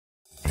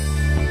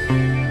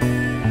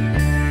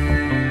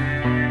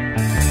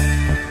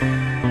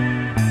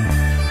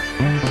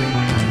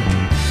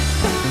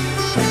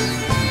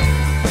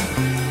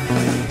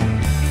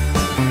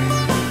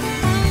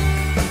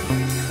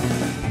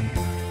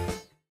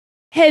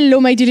Hello,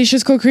 my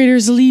delicious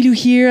co-creators. Lilou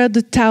here at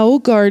the Tao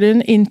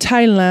Garden in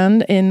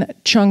Thailand, in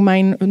Chiang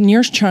Mai,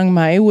 near Chiang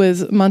Mai,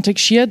 with Mantak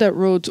Chia that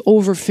wrote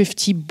over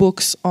 50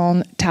 books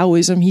on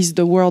Taoism. He's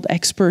the world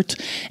expert.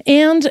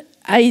 And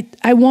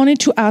I wanted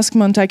to ask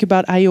Mantak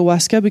about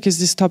ayahuasca because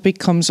this topic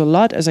comes a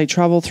lot as I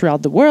travel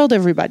throughout the world.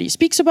 Everybody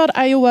speaks about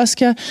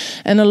ayahuasca,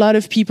 and a lot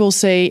of people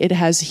say it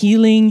has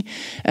healing.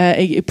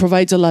 It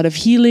provides a lot of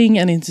healing,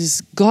 and it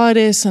is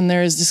goddess, and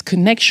there is this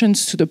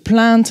connections to the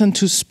plant and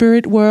to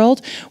spirit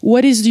world.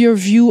 What is your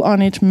view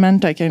on it,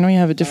 Mantak? I know you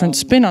have a different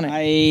spin on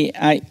it.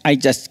 I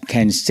just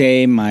can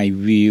say my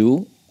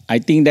view. I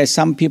think that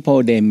some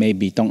people, they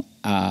maybe don't.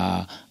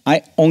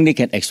 I only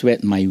can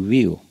express my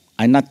view.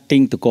 I not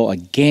think to go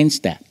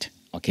against that,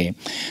 okay?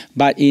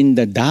 But in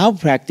the Tao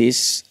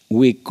practice,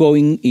 we're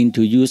going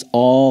into use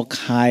all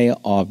kind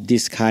of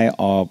this kind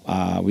of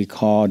we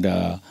call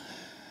the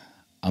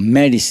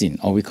medicine,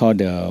 or we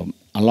call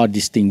a lot of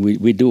this thing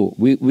we do.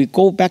 We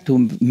go back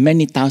to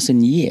many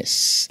thousand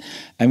years,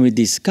 and we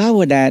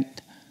discover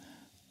that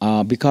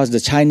because the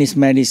Chinese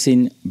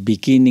medicine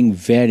beginning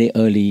very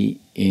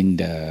early in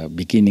the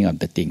beginning of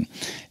the thing,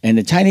 and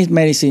the Chinese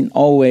medicine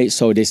always,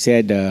 so they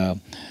said the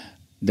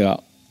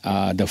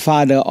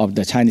father of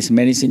the Chinese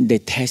medicine, they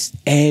test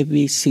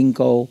every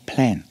single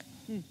plant.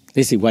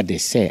 This is what they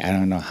say. I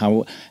don't know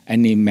how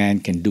any man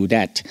can do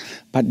that.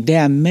 But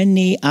there are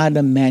many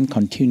other men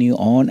continue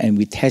on, and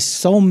we test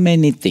so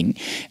many things.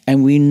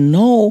 And we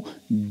know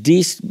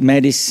this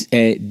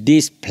medicine,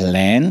 this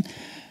plant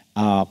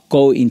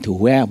go into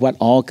where, what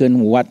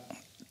organ, what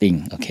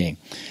thing, okay?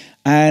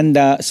 And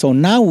so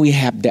now we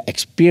have the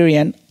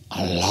experience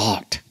a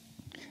lot.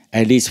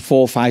 At least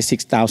 4,000, 5,000,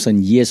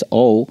 6,000 years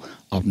old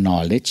of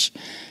knowledge.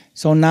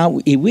 So now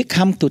if we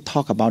come to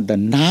talk about the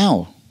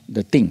now,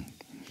 the thing.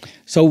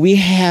 So we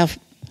have,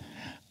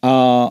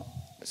 so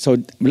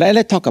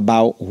let's talk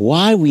about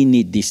why we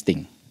need this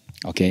thing,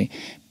 okay?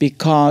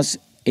 Because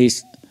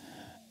it's,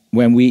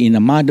 when we in the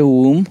mother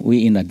womb,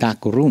 we in a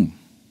dark room.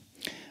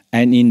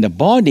 And in the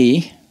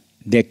body,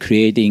 they're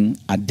creating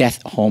a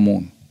death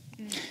hormone.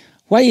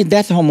 Why is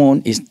death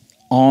hormone? Is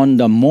on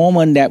the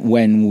moment that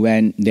when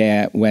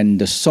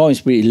the soul and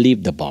spirit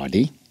leave the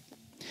body.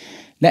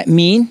 That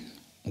means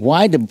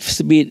why the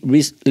spirit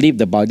leave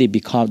the body?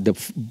 Because the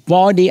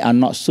body are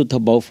not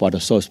suitable for the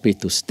soul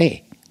spirit to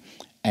stay,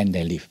 and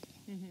they leave.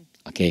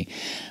 Okay,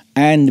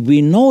 and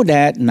we know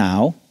that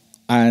now,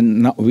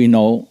 and we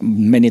know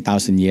many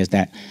thousand years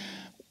that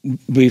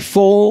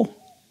before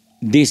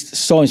this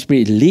soul and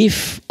spirit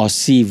leave or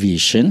see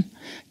vision,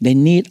 they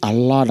need a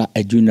lot of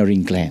adrenal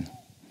gland.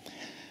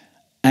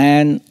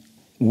 And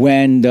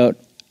when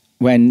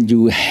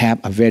you have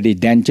a very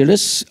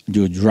dangerous,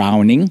 you're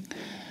drowning.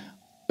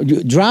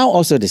 You drown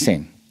also the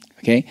same,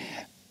 okay?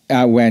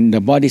 When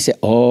the body says,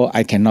 oh,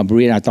 I cannot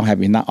breathe, I don't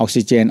have enough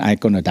oxygen, I'm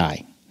going to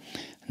die.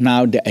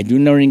 Now the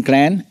adrenal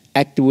gland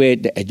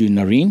activate the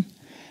adrenaline,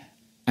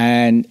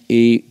 and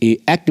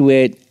it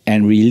activate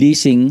and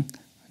releasing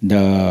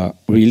the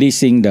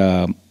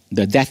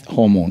death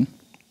hormone,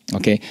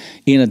 okay?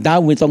 In a Tao,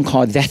 we don't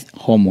call death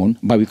hormone,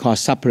 but we call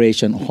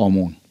separation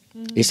hormone.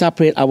 It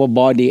separates our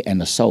body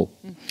and the soul.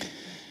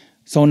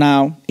 So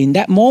now, in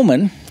that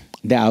moment,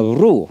 there are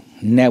rules,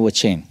 never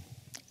change.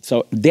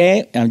 So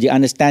there, and you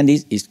understand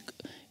this,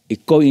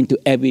 it goes into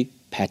every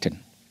pattern.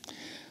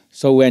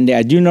 So when the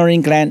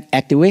adrenal gland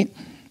activate,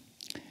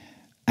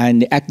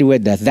 and they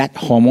activate that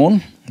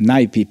hormone, now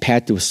you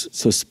prepare to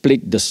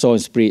split the soul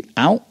and spirit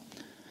out.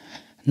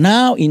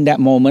 Now, in that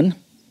moment,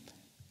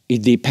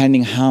 it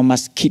depending how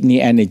much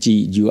kidney energy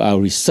you are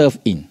reserved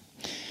in.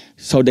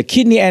 So the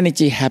kidney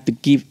energy have to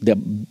give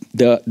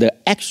the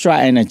extra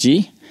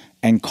energy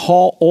and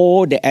call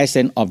all the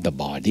essence of the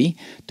body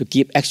to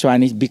give extra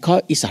energy,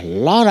 because it's a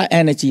lot of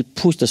energy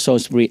push the soul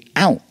spirit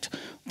out.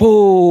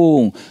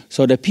 Boom!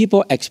 So the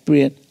people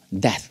experience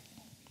death.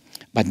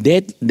 But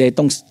they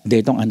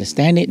don't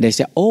understand it. They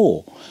say,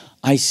 oh,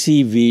 I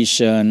see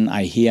vision,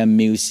 I hear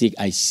music,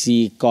 I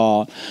see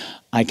God.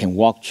 I can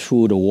walk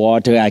through the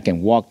water, I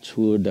can walk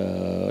through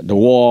the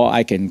wall,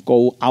 I can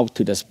go out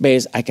to the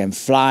space, I can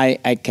fly,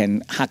 I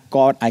can hug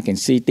God, I can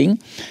see things.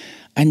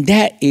 And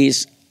that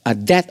is a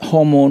death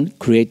hormone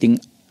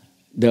creating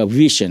the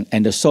vision,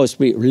 and the soul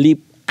spirit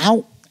leap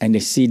out and they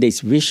see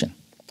this vision.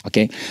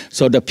 Okay?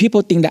 So the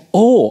people think that,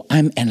 oh,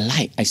 I'm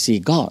enlightened, I see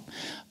God.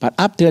 But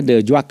after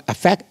the drug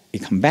effect,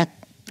 it come back,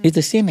 it's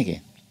the same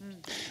again.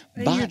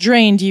 But you're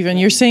drained even,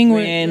 you're saying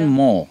drained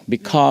more,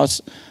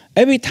 because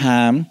every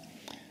time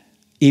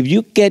if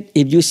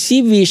you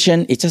see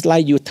vision, it's just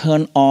like you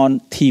turn on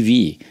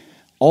TV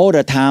all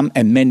the time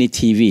and many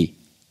TV.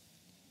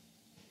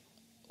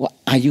 What,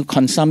 are you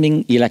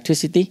consuming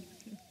electricity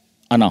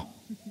or no?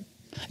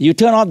 You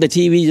turn off the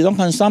TV, you don't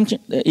consume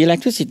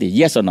electricity,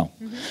 yes or no?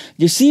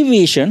 You see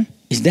vision,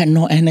 is there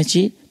no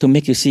energy to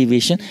make you see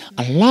vision?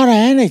 A lot of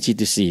energy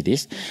to see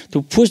this.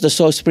 To push the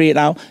soul spirit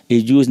out, you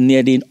use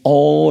nearly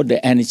all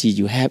the energy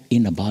you have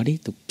in the body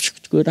to push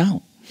it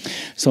out.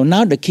 So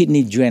now the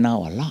kidney drain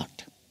out a lot.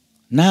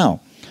 Now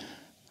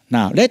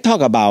let's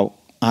talk about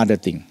other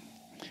thing.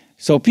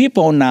 So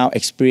people now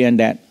experience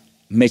that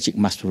magic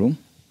mushroom.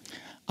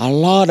 A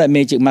lot of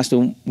magic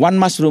mushroom. One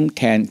mushroom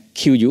can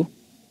kill you.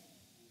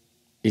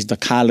 It's the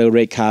color,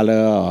 red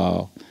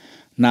color.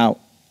 Now,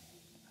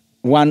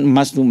 one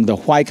mushroom, the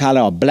white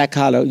color or black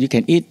color, you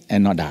can eat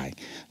and not die.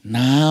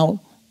 Now,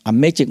 a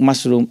magic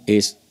mushroom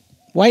is,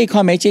 why you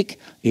call magic?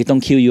 It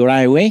don't kill you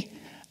right away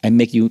and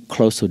make you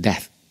close to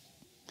death.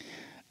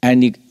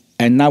 And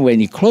now when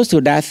you're close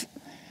to death,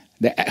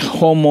 the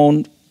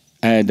hormone,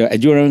 the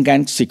adrenaline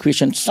gland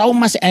secretion so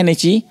much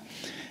energy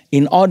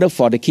in order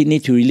for the kidney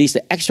to release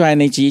the extra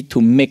energy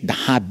to make the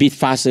heart beat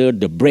faster,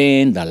 the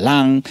brain, the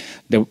lung,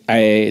 the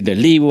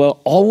liver,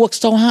 all work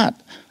so hard.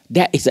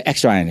 That is the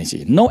extra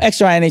energy. No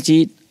extra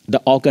energy,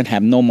 the organ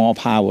have no more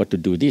power to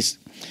do this.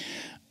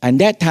 And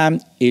that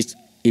time, it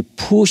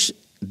push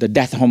the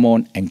death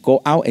hormone and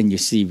go out and you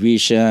see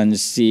vision,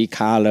 see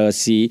color,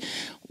 see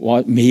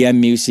hear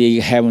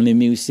music, heavenly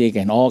music,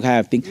 and all kind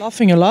of things.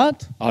 Laughing a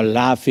lot? Or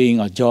laughing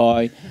or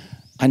joy.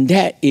 And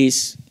that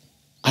is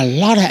a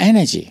lot of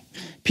energy.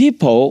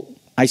 People,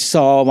 I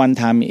saw one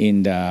time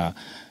in the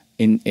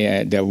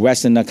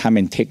Westerner come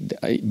and take,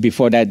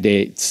 before that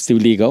they still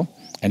legal,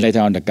 and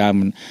later on the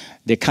government,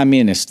 they come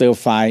in and stir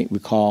fry, we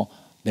call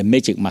the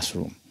magic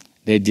mushroom.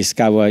 They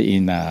discover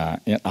in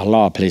a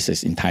lot of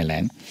places in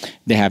Thailand.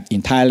 They have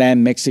in Thailand,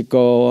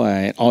 Mexico,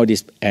 and all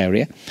this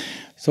area.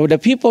 So the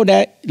people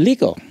that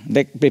legal,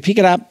 they pick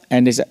it up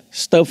and they say,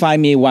 stir fry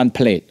me one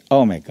plate.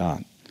 Oh my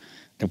God.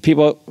 The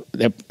people,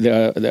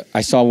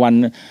 I saw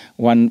one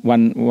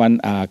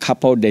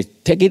couple, they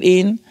take it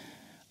in,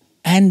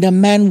 and the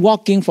man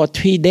walking for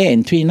 3 days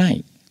and 3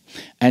 nights.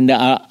 And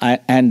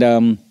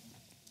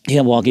he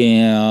walking,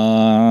 you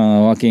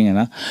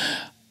know.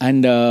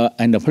 And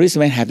the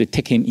policeman have to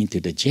take him into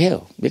the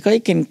jail because he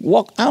can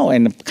walk out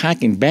and the car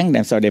can bang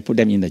them, so they put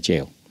them in the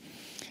jail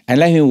and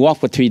let him walk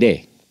for 3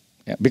 days.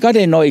 Yeah, because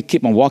they know he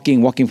keep on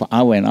walking for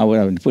hour and hour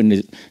and put in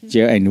the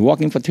jail and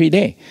walking for 3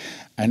 days.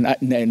 And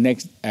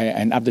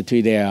and after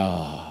 3 days,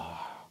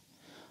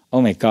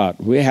 oh my God,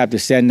 we have to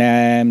send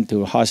them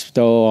to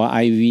hospital,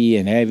 IV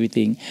and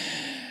everything.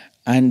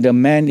 And the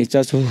man is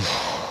just...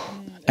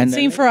 And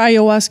same for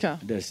ayahuasca.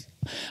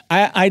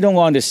 I don't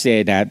want to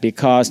say that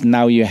because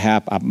now you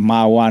have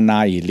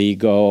marijuana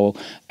illegal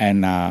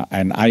and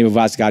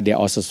ayahuasca, they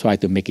also try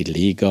to make it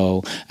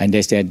legal. And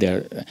they said,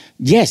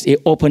 yes, it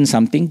opens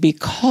something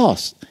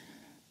because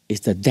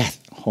it's the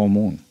death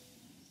hormone.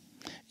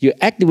 You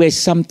activate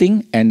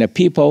something and the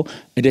people,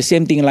 the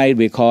same thing like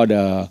we call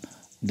the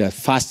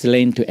fast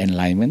lane to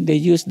enlightenment, they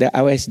use the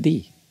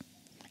LSD.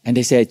 And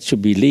they said it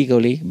should be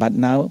legally, but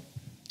now,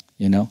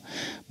 you know.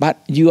 But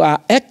you are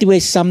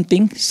activate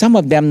something, some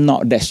of them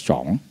not that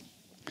strong.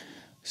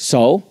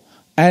 So,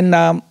 and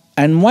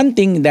one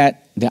thing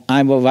that the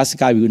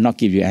ayahuasca will not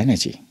give you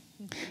energy.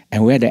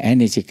 And where the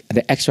energy,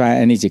 the extra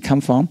energy come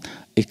from,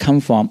 it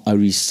comes from a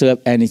reserve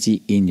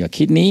energy in your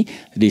kidney,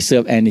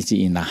 reserve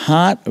energy in the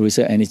heart,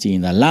 reserve energy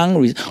in the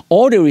lung,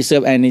 all the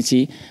reserve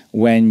energy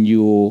when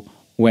you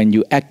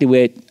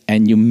activate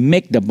and you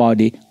make the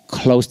body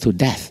close to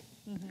death.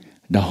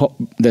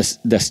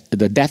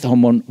 The death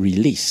hormone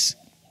release.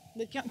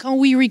 Can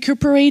we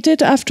recuperate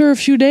it after a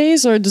few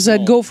days, or does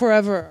that go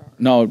forever?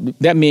 No,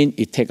 that means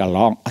it take a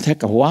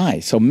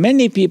while. So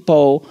many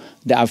people,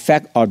 the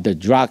effect of the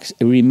drugs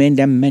remain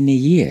them many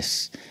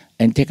years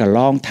and take a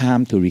long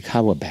time to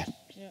recover back.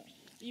 Yeah.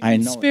 I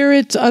know.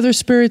 Other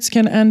spirits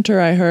can enter,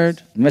 I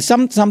heard. But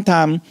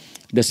sometimes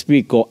the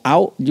spirit go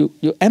out, you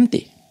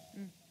empty.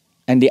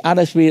 And the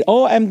other spirit,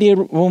 empty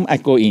room, I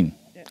go in.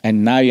 Yeah.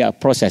 And now you are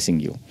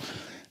processing you.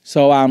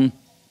 So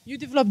you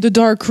developed the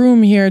dark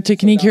room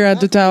technique here at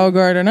the Tao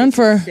Garden, and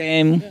for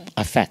same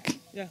effect.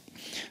 Yeah.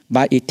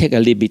 But it takes a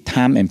little bit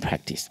time and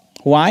practice.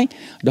 Why?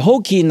 The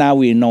whole key now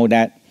we know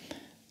that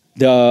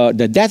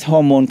the death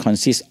hormone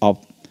consists of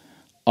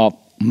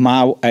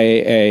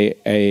melatonin,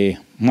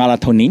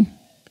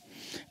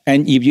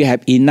 and if you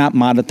have enough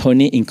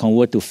melatonin, it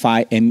convert to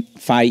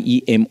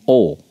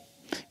 5-EMO.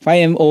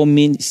 5-EMO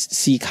means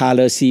see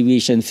color, see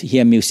vision,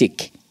 hear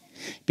music,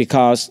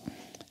 because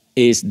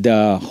it's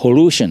the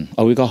hallucination,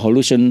 or we call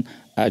hallucination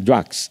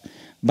drugs.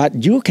 But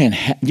you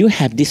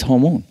have this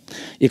hormone,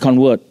 it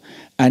convert,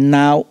 and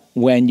now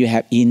when you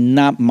have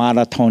enough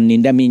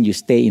melatonin, that means you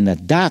stay in the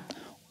dark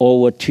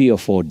over 3 or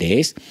 4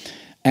 days,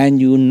 and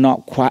you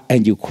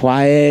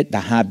quiet, the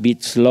heart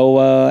beats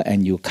slower,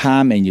 and you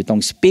calm, and you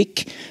don't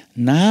speak.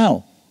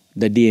 Now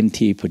the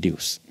DMT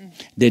produce.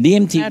 The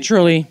DMT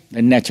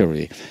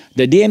naturally.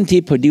 The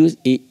DMT produce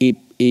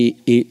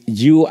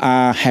you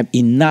have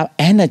enough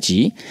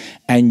energy,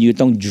 and you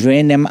don't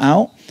drain them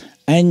out,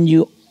 and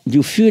you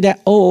feel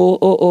that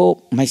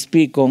my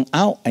spirit going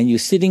out, and you're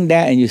sitting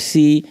there and you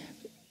see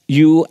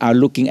you are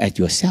looking at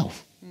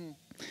yourself.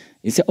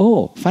 You say,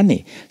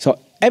 funny. So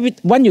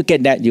when you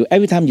get that,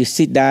 every time you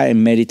sit there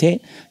and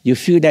meditate, you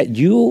feel that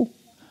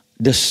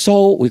the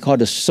soul, we call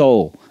the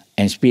soul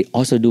and spirit,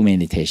 also do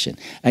meditation,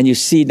 and you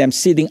see them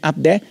sitting up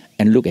there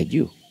and look at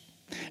you,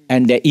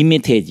 and they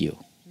imitate you.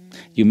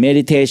 Your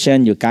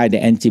meditation, you guide the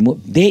energy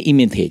move, they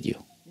imitate you.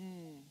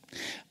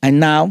 And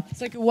now,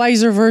 it's like a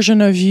wiser version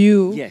of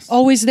you. Yes.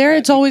 Always there?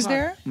 It's always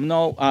there?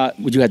 No,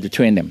 you have to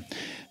train them.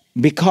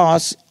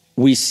 Because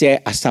we say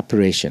a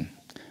separation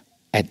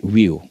at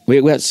will. We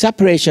have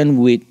separation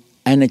with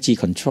energy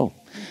control.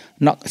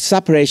 Not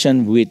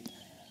separation with,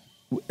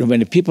 when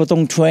the people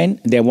don't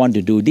train, they want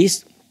to do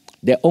this,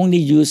 they only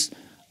use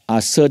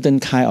a certain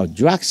kind of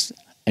drugs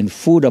and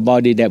fool the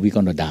body that we're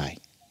going to die.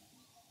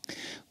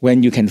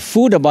 When you can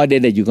fool the body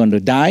that you're going to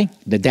die,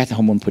 the death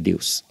hormone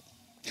produce.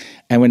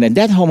 And when the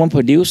death hormone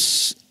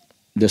produce,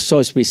 the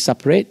soul spirit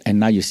separate, and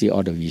now you see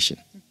all the vision.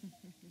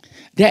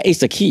 That is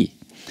the key.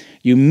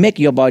 You make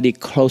your body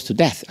close to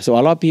death. So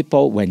a lot of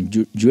people, when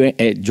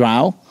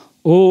drown,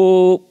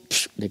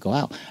 they go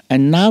out.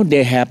 And now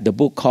they have the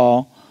book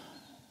called,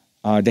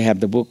 The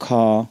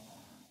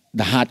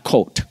Hard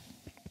Code.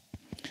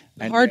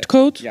 Hard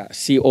Code? Yeah,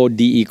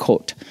 CODE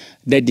code.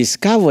 They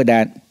discover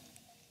that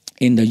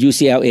in the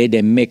UCLA,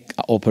 they make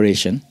an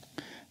operation,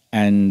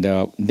 and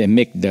they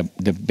make the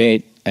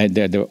bed,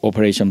 the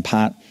operation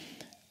part,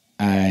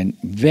 and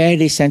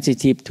very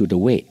sensitive to the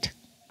weight,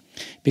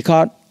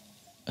 because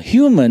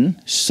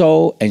human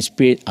soul and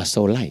spirit are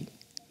so light.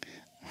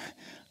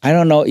 I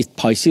don't know, it's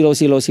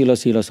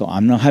 0.0000, so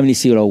I'm not having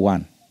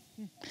 0.01,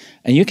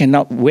 and you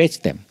cannot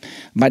weight them.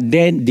 But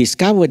then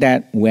discover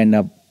that when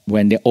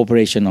the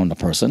operation on the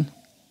person,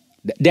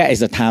 that is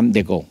the time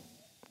they go.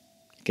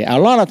 Okay, a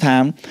lot of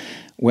time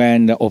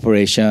when the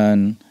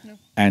operation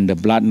and the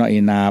blood not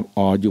enough,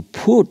 or you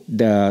put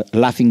the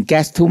laughing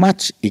gas too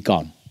much, it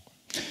gone.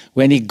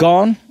 When it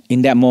gone,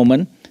 in that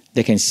moment,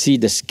 they can see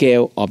the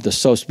scale of the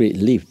soul spirit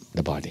leave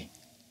the body.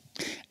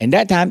 And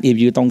that time, if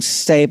you don't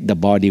save the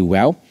body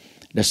well,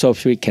 the soul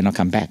spirit cannot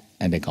come back,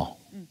 and they go.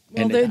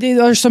 Well,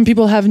 there are some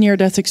people have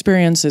near-death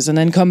experiences and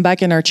then come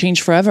back and are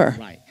changed forever.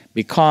 Right,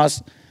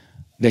 because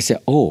they say,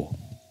 oh,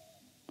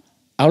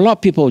 a lot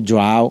of people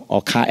drown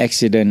or car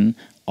accident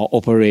or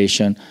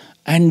operation,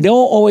 and they'll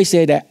always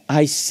say that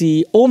I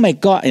see, oh my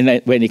God,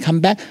 and when they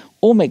come back,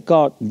 oh my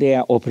God, they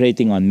are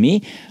operating on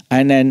me,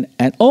 and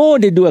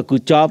they do a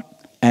good job,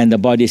 and the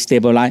body is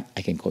stabilized,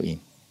 I can go in.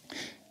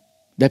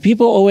 The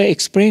people always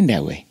explain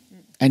that way,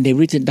 and they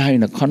written down in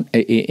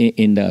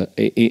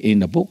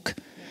the book.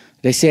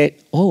 They said,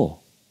 oh,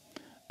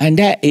 and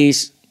that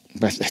is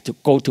to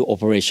go to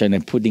operation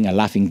and putting a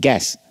laughing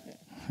gas.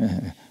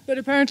 But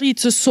apparently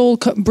it's a soul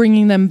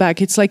bringing them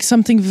back. It's like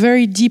something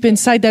very deep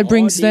inside that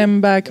brings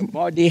them back. The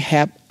body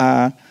have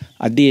a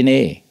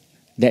DNA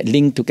that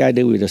link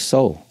together with the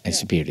soul and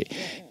spirit.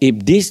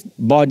 If this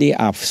body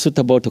are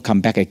suitable to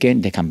come back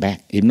again, they come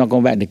back. If not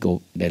come back,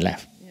 they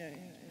left.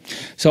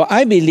 So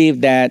I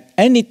believe that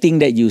anything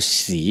that you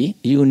see,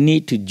 you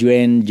need to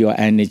drain your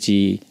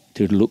energy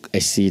to look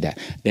and see that.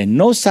 There's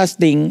no such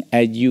thing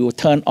as you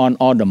turn on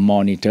all the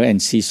monitor and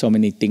see so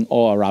many things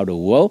all around the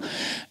world,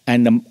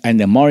 and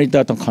the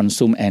monitor don't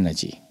consume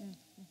energy.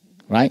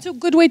 Right? It's a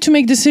good way to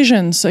make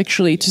decisions,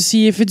 actually, to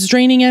see if it's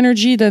draining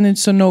energy, then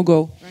it's a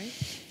no-go.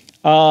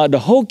 Right? The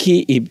whole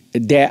key is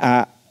they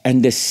are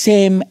and the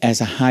same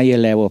as a higher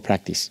level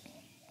practice.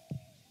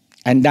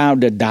 And now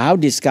the Tao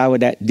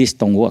discovered that this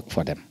don't work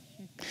for them.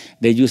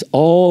 They use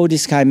all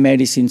this kind of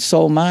medicine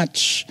so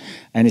much,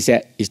 and they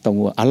said it don't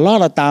work. A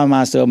lot of Tao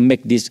masters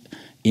make this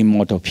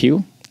immortal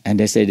pill, and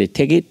they say they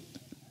take it,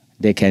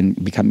 they can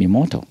become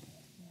immortal.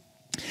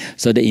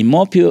 So the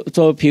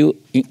immortal pill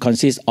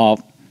consists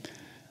of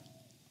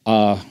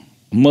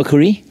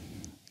mercury,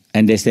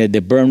 and they say they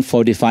burn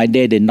 45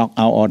 days, they knock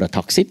out all the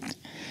toxic,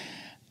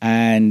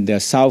 and the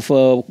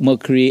sulfur,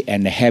 mercury,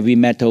 and the heavy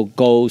metal,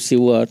 gold,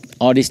 silver,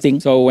 all these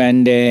things. So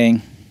when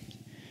they're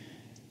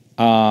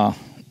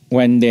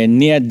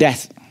near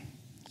death.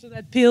 So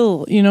that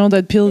pill,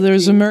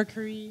 there's a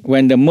mercury.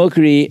 When the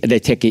mercury, they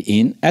take it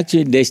in,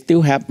 actually they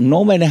still have,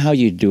 no matter how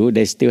you do,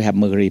 they still have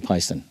mercury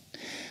poison.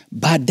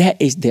 But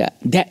that is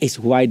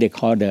why they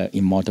call the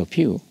immortal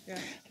pill. Yeah.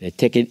 They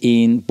take it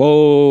in,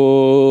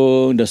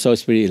 boom, the soul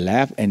spirit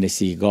left, and they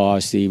see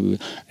God, they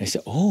say,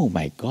 oh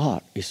my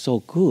God, it's so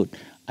good.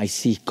 I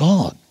see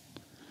God.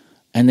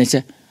 And they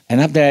say,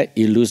 and after that,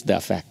 you lose the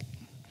effect.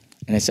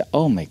 And they say,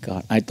 oh my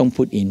God, I don't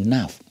put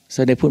enough.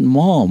 So they put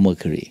more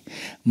mercury,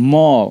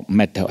 more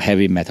metal,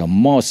 heavy metal,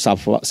 more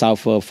sulfur,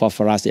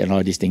 phosphorus, and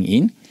all these things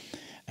in.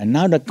 And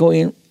now they're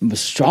going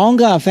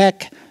stronger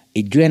effect,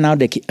 it drain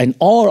out and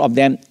all of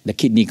them, the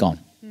kidney gone.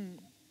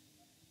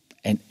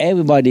 And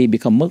everybody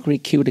become mercury,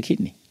 kill the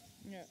kidney.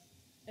 Yeah.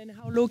 And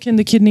how low can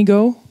the kidney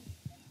go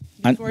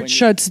before it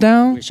shuts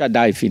down? When it shuts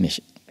down, it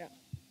finishes. Yeah.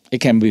 It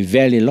can be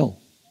very low.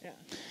 Yeah.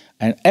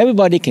 And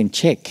everybody can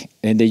check,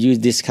 and they use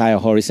this kind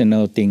of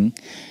horizontal thing.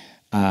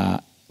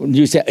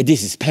 You say,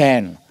 this is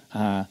planned.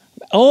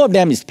 All of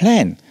them is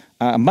planned.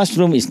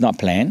 Mushroom is not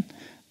planned.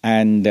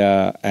 And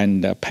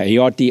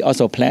peyote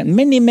also planned.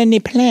 Many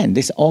planned.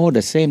 This is all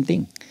the same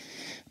thing.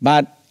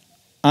 But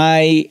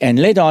and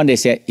later on they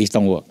said it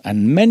don't work.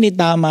 And many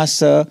Tao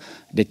masters,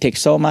 they take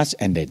so much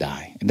and they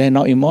die. They're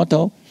not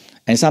immortal.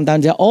 And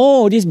sometimes they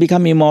this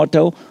become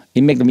immortal.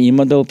 It make them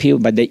immortal pill,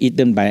 but they eat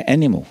them by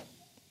animal.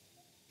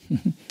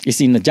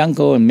 It's in the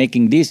jungle and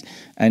making this,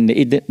 and they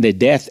eat the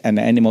death, and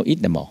the animal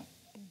eat them all.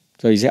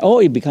 So he said, oh,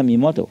 it become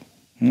immortal.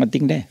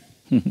 Nothing there.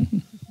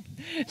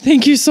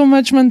 Thank you so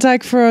much,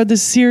 Mantak, for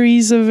this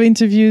series of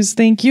interviews.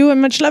 Thank you,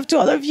 and much love to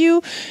all of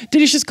you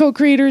delicious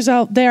co-creators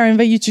out there. I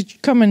invite you to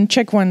come and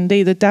check one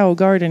day the Tao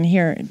Garden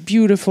here.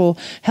 Beautiful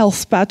health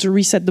spa to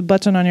reset the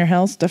button on your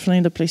health.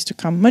 Definitely the place to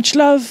come. Much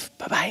love.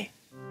 Bye-bye.